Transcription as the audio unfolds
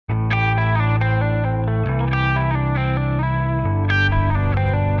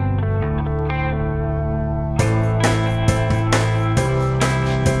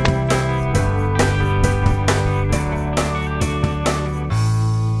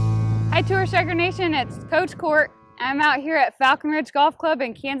Hi Tour Striker Nation, it's Coach Court. I'm out here at Falcon Ridge Golf Club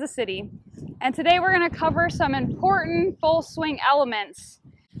in Kansas City. And today we're going to cover some important full swing elements.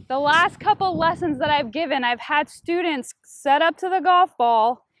 The last couple lessons that I've given, I've had students set up to the golf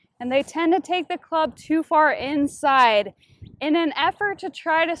ball and they tend to take the club too far inside in an effort to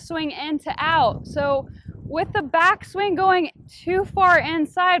try to swing in to out. So with the backswing going too far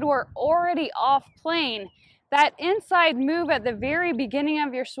inside, we're already off plane. That inside move at the very beginning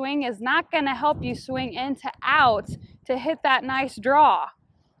of your swing is not going to help you swing into out to hit that nice draw.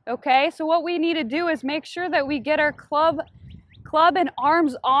 Okay, so what we need to do is make sure that we get our club and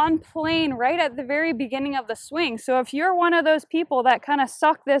arms on plane right at the very beginning of the swing. So if you're one of those people that kind of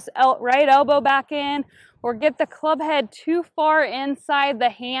suck this right elbow back in or get the club head too far inside the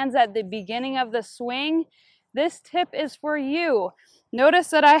hands at the beginning of the swing, this tip is for you. Notice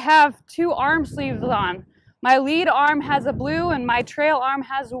that I have two arm sleeves on. My lead arm has a blue and my trail arm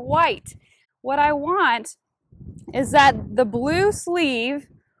has white. What I want is that the blue sleeve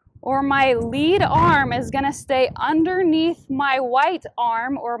or my lead arm is going to stay underneath my white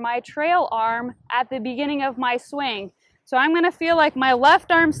arm or my trail arm at the beginning of my swing. So I'm going to feel like my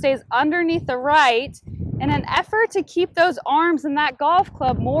left arm stays underneath the right in an effort to keep those arms in that golf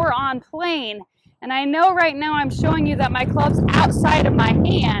club more on plane. And I know right now I'm showing you that my club's outside of my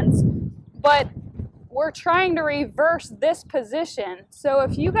hands, but we're trying to reverse this position. So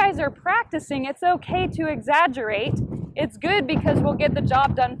if you guys are practicing, it's okay to exaggerate. It's good because we'll get the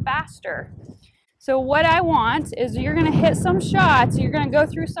job done faster. So what I want is you're gonna hit some shots, you're gonna go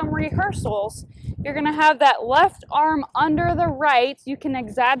through some rehearsals, you're gonna have that left arm under the right, you can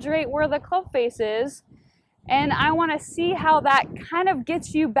exaggerate where the club face is, and I wanna see how that kind of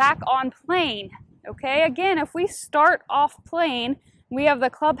gets you back on plane. Okay, again, if we start off plane, we have the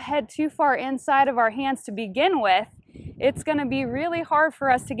club head too far inside of our hands to begin with, it's going to be really hard for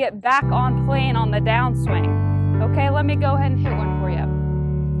us to get back on plane on the downswing. Okay, let me go ahead and hit one for you.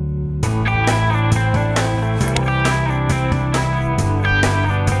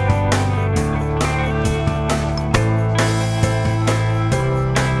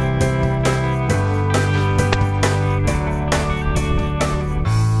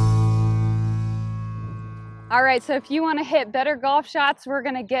 All right, so if you want to hit better golf shots, we're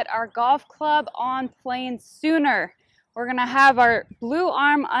going to get our golf club on plane sooner. We're going to have our blue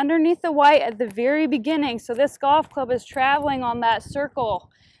arm underneath the white at the very beginning, so this golf club is traveling on that circle.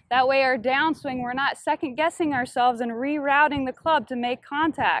 That way our downswing, we're not second guessing ourselves and rerouting the club to make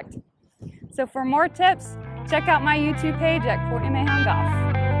contact. So for more tips, check out my YouTube page at Courtney Mahon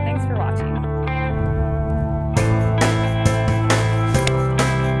Golf. Thanks for watching.